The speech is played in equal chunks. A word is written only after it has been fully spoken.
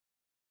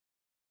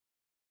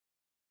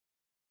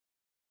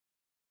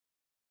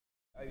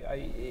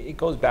It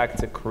goes back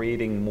to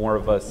creating more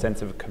of a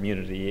sense of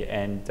community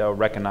and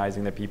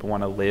recognizing that people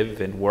want to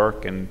live and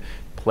work and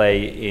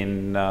play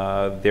in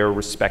their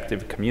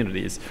respective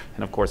communities,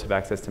 and of course have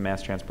access to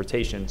mass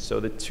transportation. So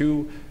the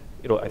two,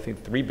 I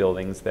think 3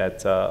 buildings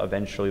that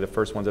eventually, the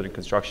first one's under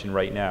construction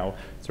right now.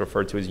 It's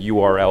referred to as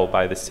URL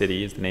by the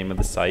city, is the name of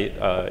the site,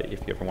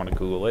 if you ever want to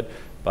Google it.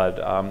 But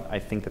I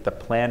think that the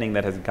planning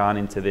that has gone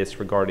into this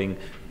regarding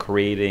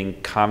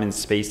creating common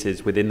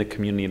spaces within the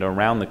community and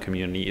around the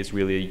community is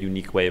really a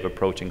unique way of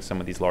approaching some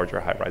of these larger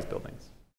high-rise buildings.